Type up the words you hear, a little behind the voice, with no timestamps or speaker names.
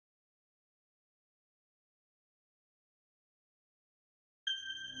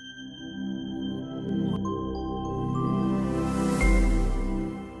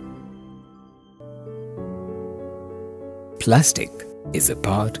Plastic is a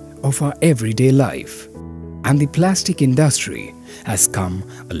part of our everyday life, and the plastic industry has come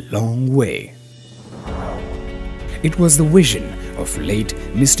a long way. It was the vision of late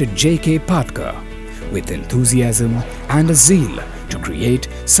Mr. J.K. Patkar, with enthusiasm and a zeal to create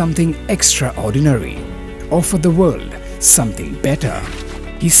something extraordinary, offer the world something better.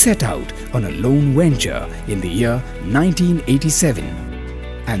 He set out on a lone venture in the year 1987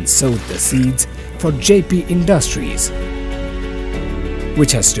 and sowed the seeds for JP Industries,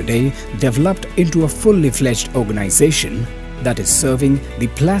 which has today developed into a fully fledged organization that is serving the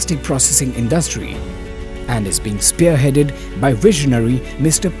plastic processing industry and is being spearheaded by visionary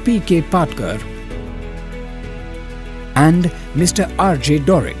Mr. P.K. Patkar and Mr. R.J.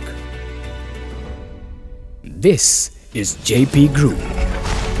 Doric. This is JP Group.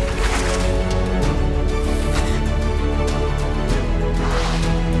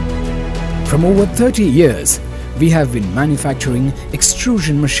 From over 30 years, we have been manufacturing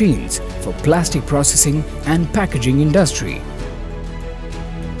extrusion machines for plastic processing and packaging industry.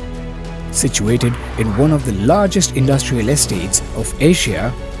 Situated in one of the largest industrial estates of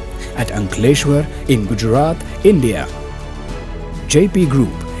Asia at Ankleshwar in Gujarat, India, JP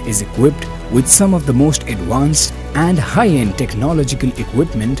Group is equipped with some of the most advanced and high-end technological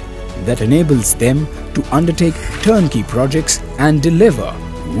equipment that enables them to undertake turnkey projects and deliver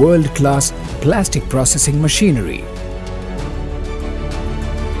world-class plastic processing machinery.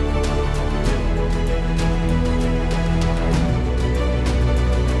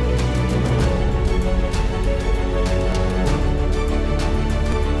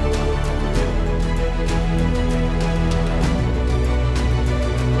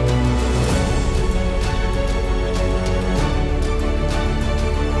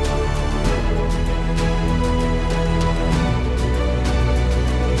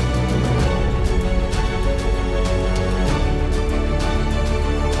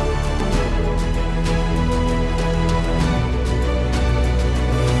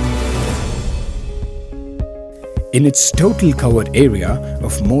 In its total covered area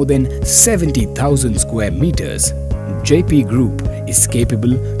of more than 70,000 square meters, JP Group is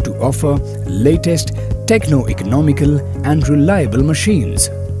capable to offer latest techno-economical and reliable machines,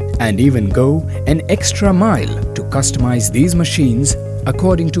 and even go an extra mile to customize these machines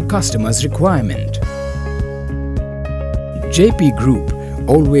according to customers' requirement. JP Group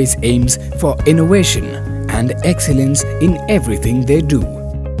always aims for innovation and excellence in everything they do.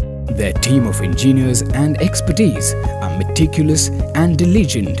 Their team of engineers and expertise are meticulous and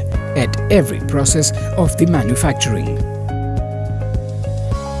diligent at every process of the manufacturing.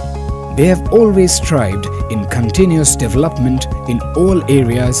 They have always strived in continuous development in all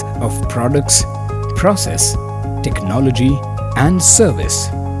areas of products, process, technology and service,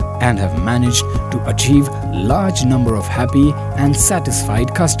 and have managed to achieve large number of happy and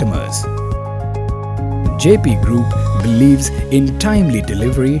satisfied customers. JP Group believes in timely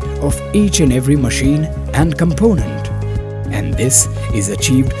delivery of each and every machine and component, and this is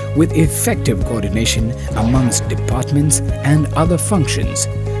achieved with effective coordination amongst departments and other functions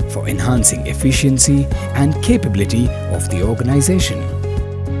for enhancing efficiency and capability of the organization.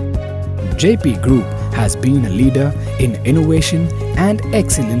 JP Group has been a leader in innovation and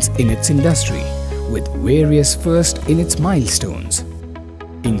excellence in its industry, with various firsts in its milestones,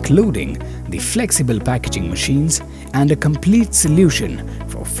 including the flexible packaging machines and a complete solution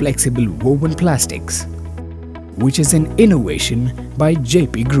for flexible woven plastics, which is an innovation by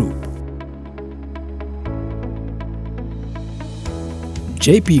JP Group.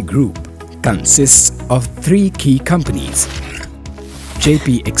 JP Group consists of three key companies: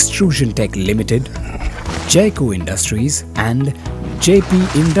 JP Extrusion Tech Limited, Jayco Industries and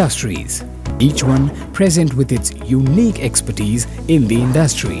JP Industries, each one present with its unique expertise in the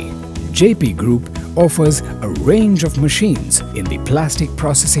industry. JP Group offers a range of machines in the plastic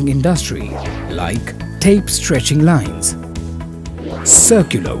processing industry like tape stretching lines,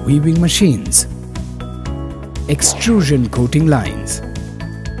 circular weaving machines, extrusion coating lines,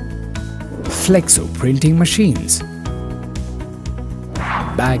 flexo printing machines,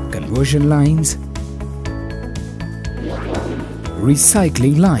 bag conversion lines,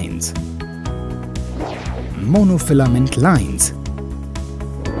 recycling lines, monofilament lines,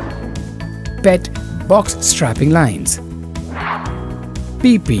 PET box strapping lines,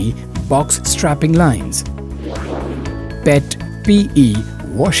 PP box strapping lines, PET PE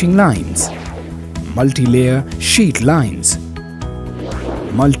washing lines, multi-layer sheet lines,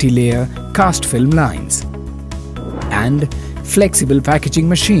 multi-layer cast film lines, and flexible packaging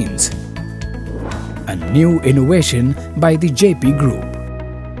machines, a new innovation by the JP Group.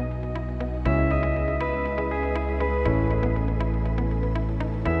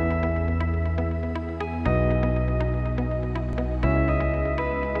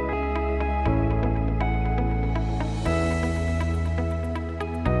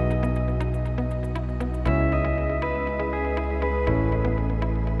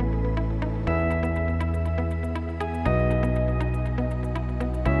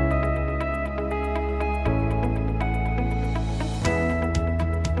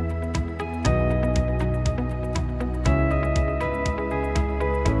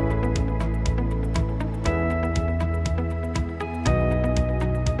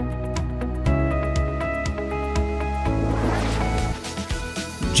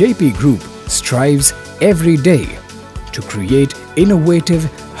 JP Group strives every day to create innovative,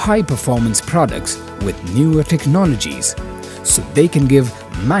 high-performance products with newer technologies so they can give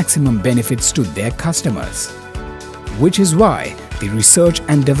maximum benefits to their customers. Which is why the research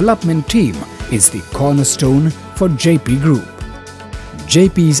and development team is the cornerstone for JP Group.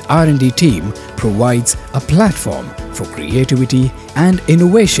 JP's R&D team provides a platform for creativity and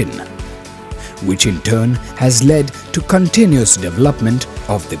innovation, which in turn has led to continuous development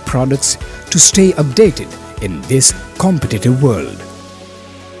of the products to stay updated in this competitive world.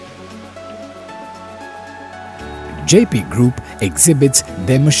 JP Group exhibits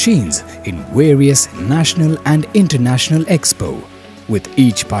their machines in various national and international expo. With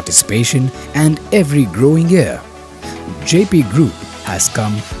each participation and every growing year, JP Group has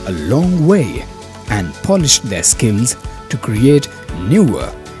come a long way and polished their skills to create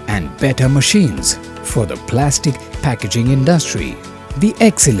newer and better machines for the plastic packaging industry. The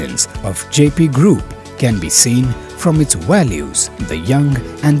excellence of JP Group can be seen from its values. The young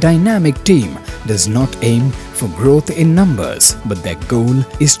and dynamic team does not aim for growth in numbers, but their goal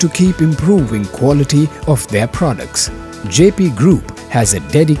is to keep improving quality of their products. JP Group has a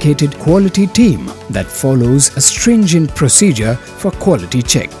dedicated quality team that follows a stringent procedure for quality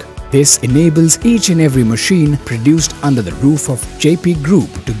check. This enables each and every machine produced under the roof of JP Group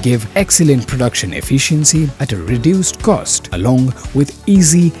to give excellent production efficiency at a reduced cost, along with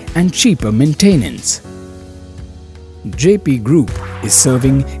easy and cheaper maintenance. JP Group is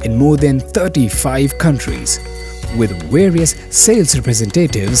serving in more than 35 countries with various sales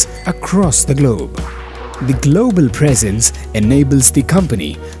representatives across the globe. The global presence enables the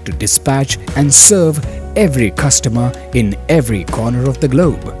company to dispatch and serve every customer in every corner of the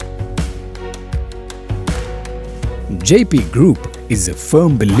globe. JP Group is a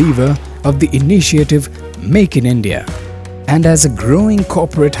firm believer of the initiative Make in India, and as a growing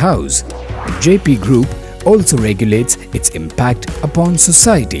corporate house, JP Group also regulates its impact upon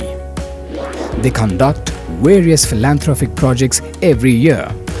society. They conduct various philanthropic projects every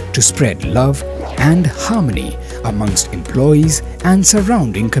year to spread love and harmony amongst employees and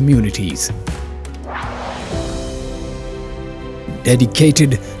surrounding communities.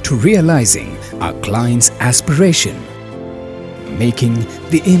 Dedicated to realizing our clients' aspiration, making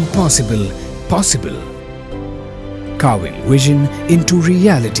the impossible possible, carving vision into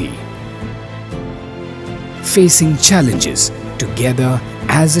reality, facing challenges together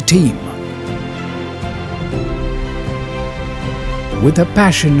as a team, with a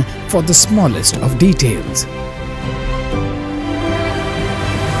passion for the smallest of details,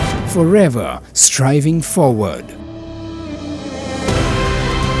 forever striving forward.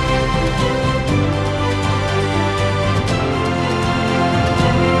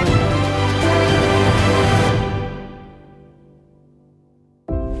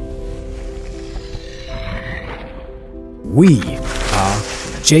 We are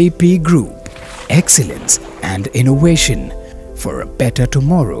JP Group, excellence and innovation for a better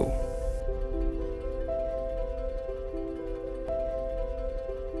tomorrow.